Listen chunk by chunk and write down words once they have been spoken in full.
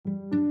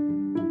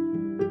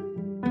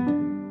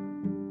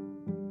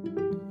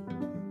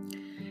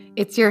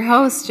It's your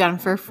host,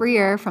 Jennifer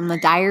Freer from the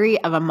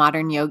Diary of a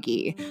Modern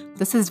Yogi.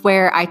 This is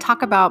where I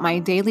talk about my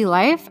daily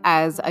life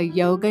as a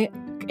yoga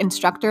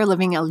instructor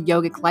living a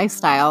yogic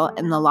lifestyle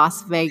in the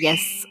Las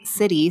Vegas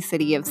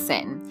city of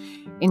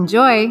sin.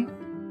 Enjoy!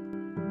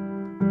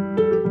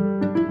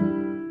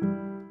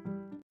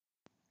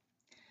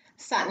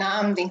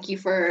 Satnam, thank you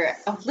for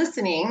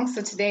listening.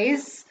 So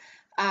today's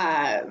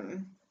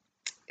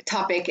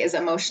topic is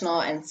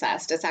emotional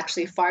incest. It's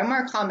actually far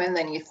more common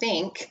than you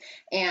think,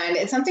 and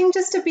it's something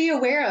just to be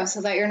aware of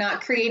so that you're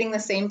not creating the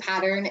same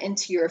pattern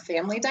into your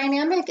family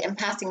dynamic and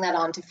passing that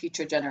on to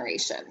future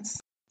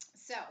generations.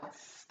 So,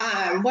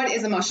 what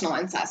is emotional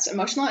incest?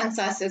 Emotional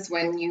incest is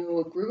when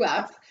you grew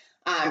up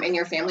in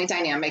your family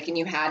dynamic and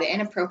you had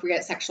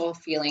inappropriate sexual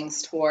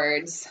feelings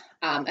towards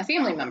a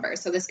family member.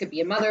 So this could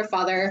be a mother,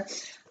 father,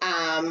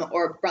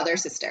 or brother,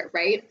 sister,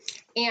 right?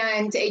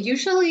 And it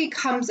usually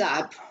comes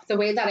up, the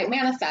way that it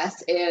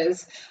manifests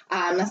is,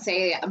 let's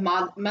say, a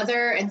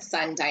mother and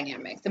son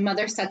dynamic. The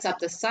mother sets up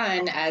the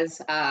son as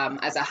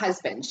a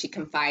husband. She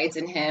confides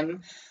in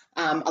him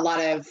a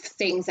lot of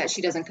things that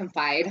she doesn't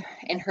confide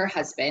in her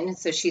husband.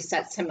 So she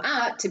sets him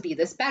up to be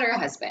this better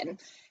husband.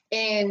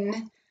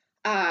 And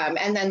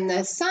then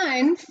the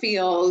son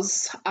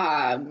feels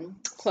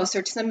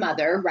closer to the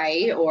mother,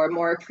 right, or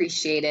more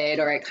appreciated,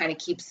 or it kind of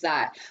keeps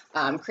that,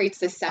 creates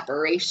this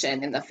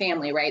separation in the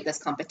family, right, this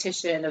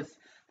competition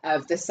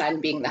of the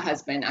son being the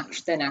husband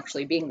than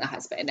actually being the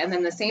husband. And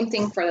then the same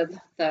thing for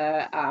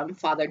the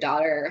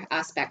father-daughter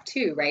aspect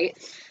too, right?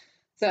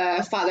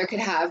 The father could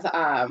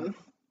have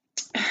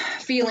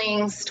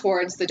feelings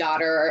towards the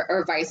daughter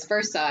or vice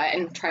versa,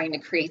 and trying to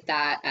create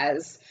that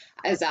as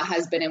a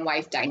husband and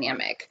wife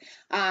dynamic.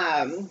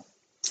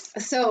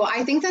 So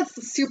I think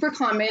that's super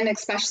common,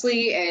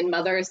 especially in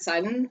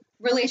mother-son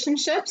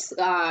relationships.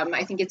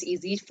 I think it's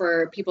easy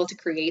for people to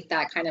create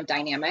that kind of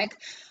dynamic.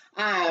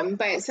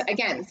 But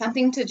again,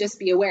 something to just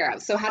be aware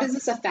of. So how does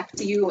this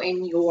affect you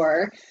in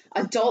your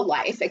adult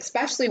life,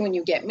 especially when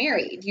you get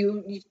married?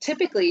 You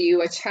typically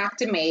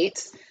attract a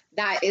mate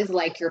that is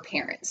like your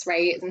parents,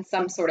 right, in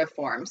some sort of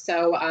form.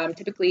 So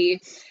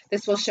typically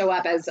this will show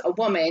up as a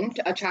woman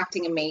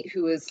attracting a mate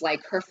who is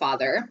like her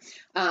father.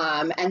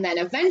 And then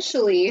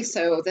eventually,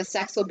 so the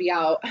sex will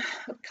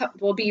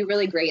be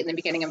really great in the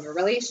beginning of a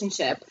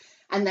relationship.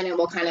 And then it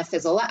will kind of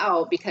fizzle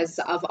out because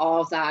of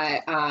all of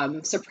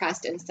that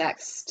suppressed and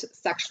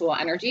sexual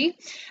energy.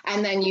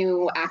 And then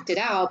you act it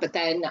out, but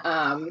then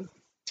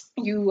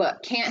you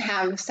can't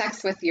have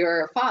sex with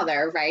your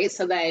father, right?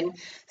 So then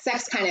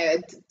sex kind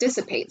of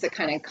dissipates. It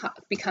kind of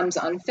becomes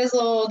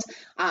unfizzled.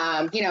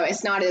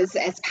 It's not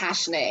as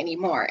passionate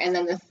anymore. And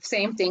then the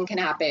same thing can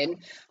happen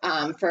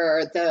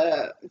for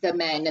the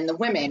men and the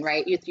women,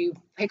 right? If you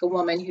pick a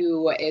woman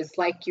who is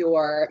like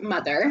your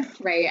mother,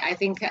 right? I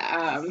think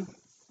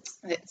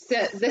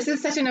this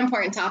is such an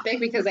important topic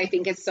because I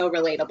think it's so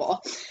relatable.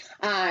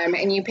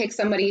 And you pick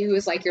somebody who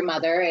is like your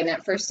mother, and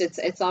at first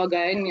it's all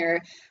good and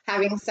you're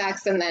having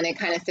sex, and then it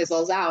kind of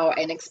fizzles out.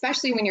 And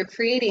especially when you're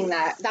creating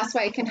that's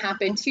why it can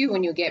happen too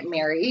when you get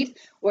married,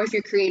 or if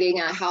you're creating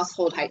a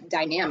household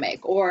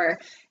dynamic, or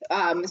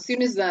as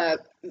soon as the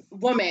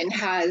woman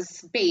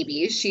has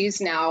babies,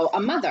 she's now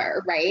a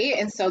mother, right?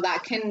 And so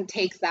that can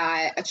take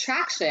that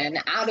attraction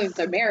out of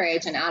the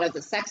marriage and out of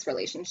the sex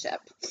relationship.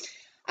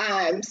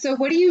 So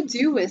what do you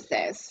do with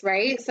this,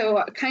 right?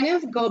 So kind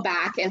of go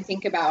back and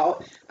think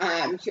about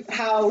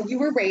how you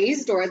were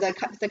raised, or the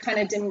kind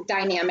of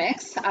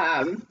dynamics.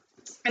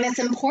 And it's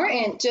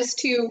important just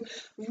to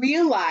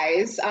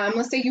realize,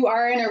 let's say you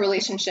are in a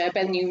relationship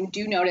and you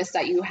do notice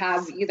that you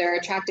have either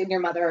attracted your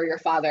mother or your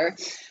father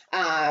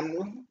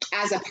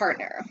as a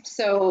partner.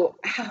 So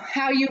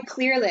how you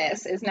clear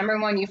this is, number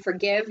one, you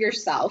forgive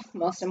yourself.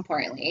 Most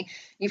importantly,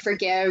 you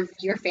forgive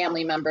your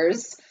family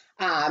members,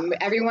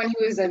 everyone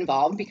who is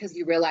involved, because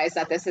you realize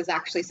that this is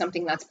actually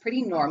something that's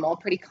pretty normal,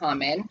 pretty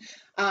common,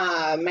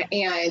 and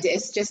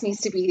it just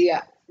needs to be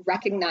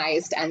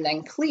recognized and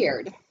then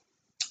cleared.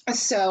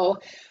 So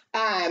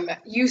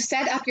you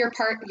set up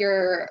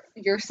your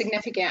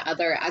significant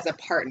other as a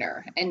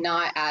partner and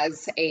not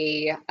as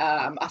a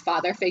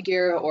father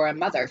figure or a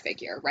mother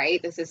figure,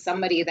 right? This is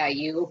somebody that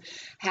you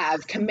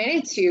have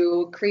committed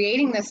to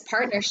creating this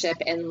partnership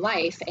in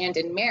life and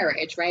in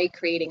marriage, right?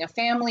 Creating a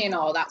family and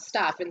all that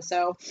stuff. And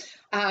so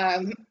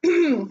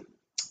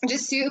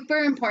just super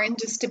important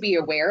just to be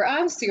aware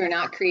of, so you're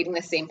not creating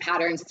the same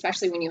patterns,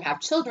 especially when you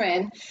have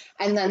children,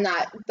 and then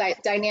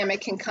that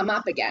dynamic can come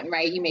up again,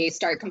 right? You may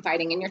start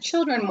confiding in your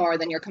children more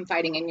than you're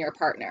confiding in your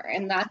partner,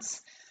 and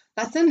that's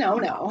a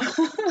no-no.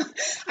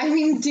 I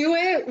mean, do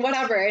it,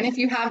 whatever, and if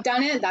you have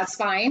done it, that's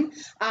fine,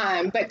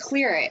 but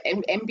clear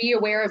it and be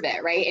aware of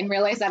it, right? And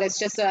realize that it's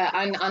just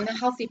an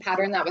unhealthy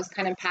pattern that was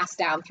kind of passed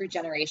down through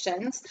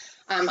generations,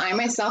 I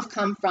myself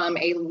come from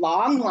a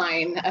long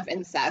line of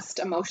incest,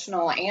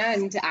 emotional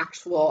and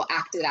actual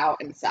acted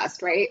out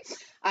incest, right?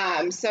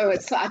 So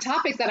it's a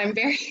topic that I'm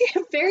very,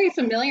 very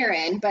familiar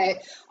in,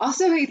 but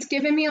also it's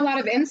given me a lot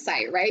of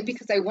insight, right?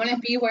 Because I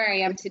wouldn't be where I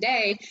am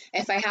today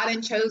if I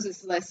hadn't chosen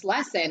this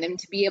lesson, and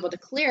to be able to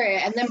clear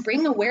it and then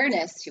bring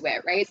awareness to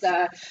it, right?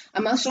 The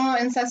emotional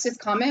incest is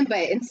common, but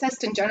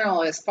incest in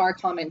general is far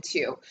common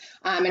too.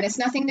 And it's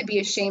nothing to be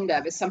ashamed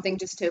of. It's something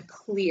just to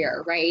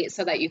clear, right?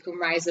 So that you can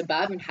rise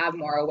above and have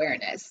more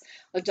awareness.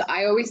 Like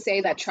I always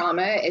say that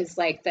trauma is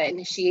like the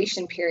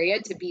initiation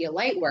period to be a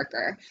light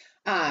worker.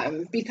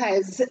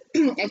 Because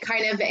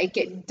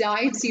it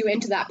dives you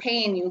into that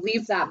pain, you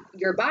leave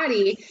your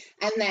body,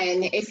 and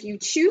then if you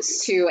choose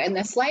to in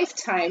this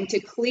lifetime to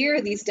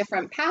clear these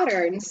different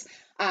patterns,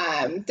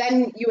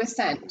 then you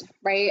ascend,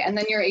 right? And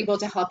then you're able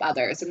to help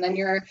others, and then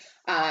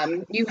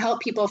you help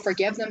people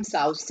forgive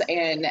themselves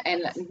and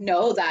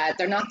know that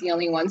they're not the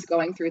only ones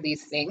going through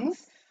these things.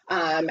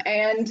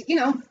 And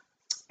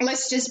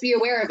let's just be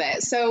aware of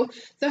it. So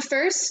the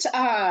first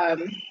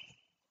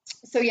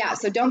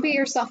so don't beat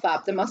yourself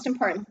up. The most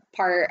important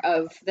part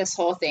of this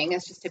whole thing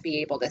is just to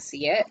be able to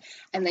see it,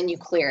 and then you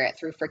clear it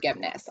through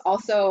forgiveness.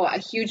 Also, a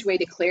huge way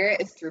to clear it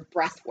is through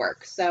breath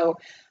work. So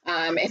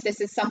if this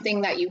is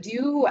something that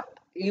you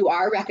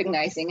are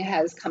recognizing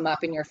has come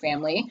up in your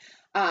family,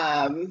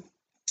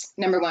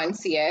 number one,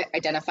 see it,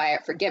 identify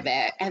it, forgive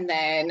it, and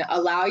then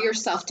allow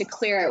yourself to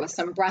clear it with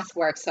some breath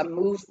work, some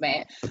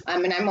movement.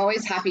 And I'm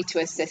always happy to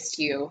assist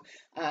you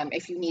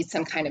if you need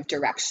some kind of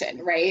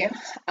direction, right?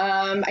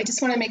 I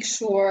just want to make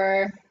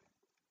sure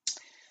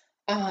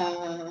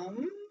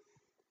I'm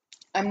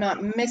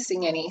not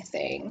missing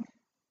anything.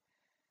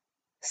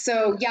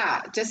 So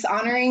yeah, just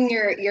honoring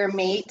your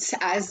mate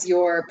as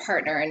your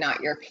partner and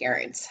not your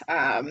parent.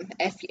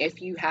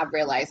 If you have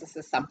realized this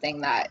is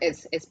something that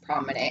is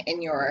prominent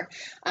in your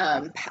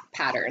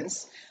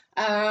patterns.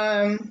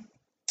 And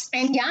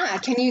yeah,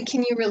 can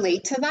you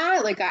relate to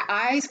that? Like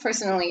I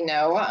personally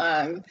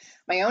know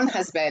my own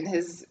husband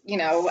has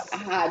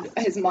had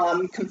his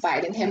mom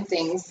confide in him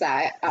things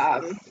that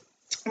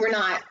were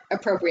not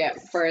appropriate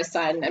for a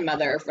son and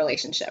mother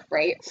relationship,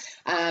 right?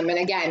 And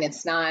again,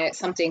 it's not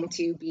something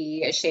to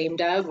be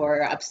ashamed of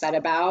or upset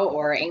about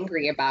or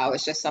angry about.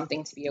 It's just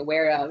something to be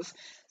aware of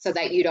so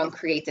that you don't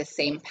create the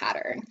same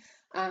pattern.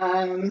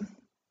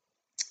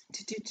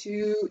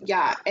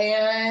 Yeah,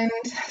 and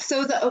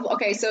so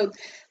so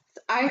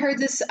I heard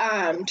this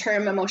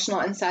term emotional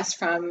incest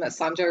from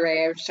Sandra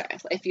Ray.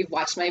 If you've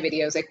watched my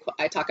videos,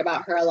 I talk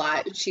about her a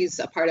lot. She's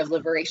a part of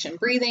Liberation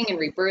Breathing and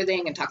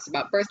Rebirthing, and talks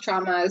about birth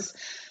traumas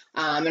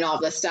and all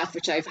this stuff,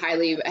 which have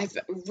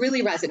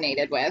really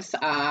resonated with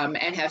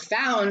and have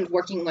found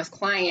working with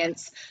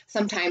clients,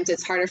 sometimes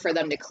it's harder for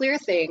them to clear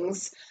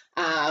things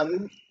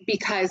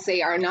because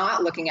they are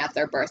not looking at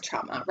their birth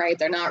trauma, right?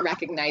 They're not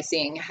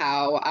recognizing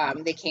how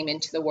they came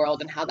into the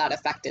world and how that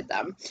affected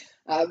them.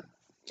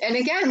 And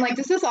again, like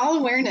this is all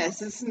awareness.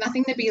 This is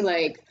nothing to be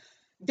like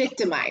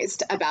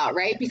victimized about,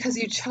 right? Because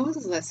you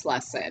chose this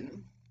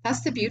lesson.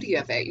 That's the beauty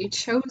of it. You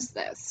chose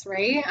this,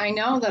 right? I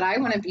know that I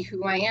want to be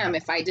who I am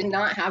if I did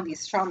not have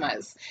these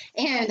traumas.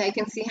 And I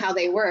can see how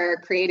they were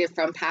created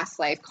from past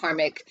life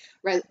karmic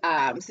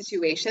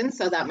situations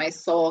so that my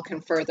soul can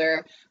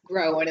further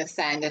grow and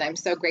ascend. And I'm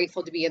so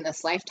grateful to be in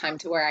this lifetime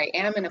to where I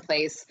am in a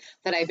place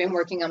that I've been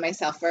working on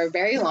myself for a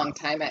very long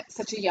time at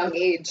such a young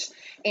age.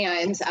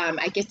 And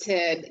I get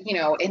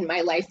to, in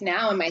my life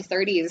now in my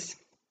 30s,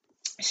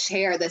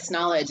 share this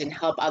knowledge and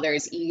help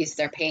others ease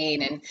their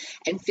pain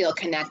and feel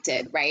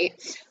connected, right?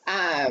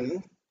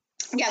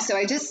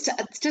 So just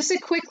a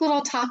quick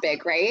little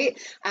topic, right?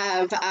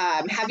 Of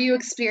have you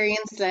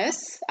experienced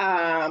this?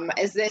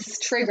 Is this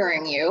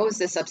triggering you? Is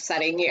this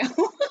upsetting you?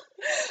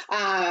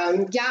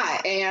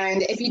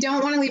 And if you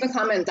don't want to leave a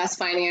comment, that's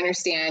fine. I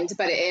understand.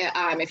 But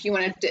if you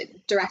want to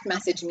direct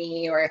message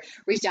me or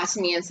reach out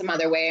to me in some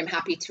other way, I'm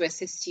happy to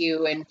assist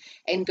you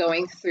in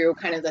going through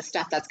kind of the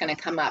stuff that's going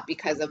to come up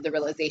because of the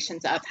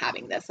realizations of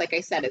having this. Like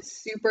I said, it's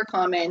super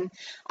common.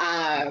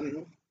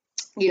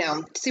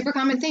 Super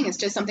common thing. It's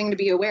just something to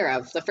be aware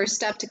of. The first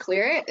step to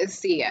clear it is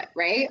see it,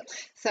 right?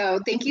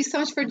 So thank you so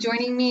much for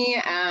joining me.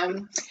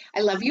 I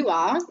love you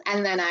all.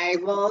 And then I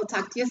will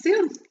talk to you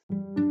soon.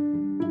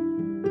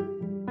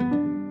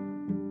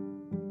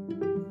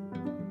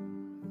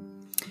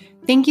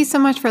 Thank you so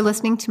much for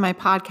listening to my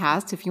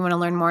podcast. If you want to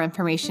learn more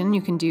information,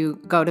 you can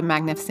go to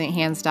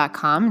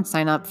magnificenthands.com and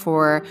sign up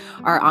for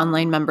our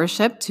online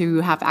membership to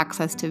have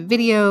access to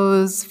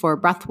videos for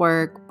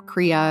breathwork,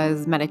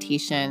 kriyas,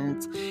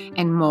 meditations,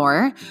 and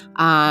more.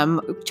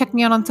 Check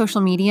me out on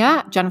social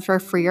media, Jennifer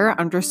Freer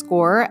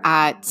 _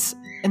 at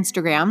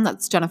Instagram.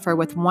 That's Jennifer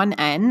with one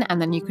N. And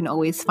then you can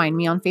always find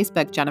me on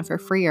Facebook, Jennifer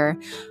Freer.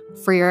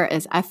 Freer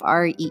is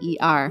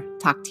Freer.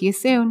 Talk to you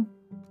soon.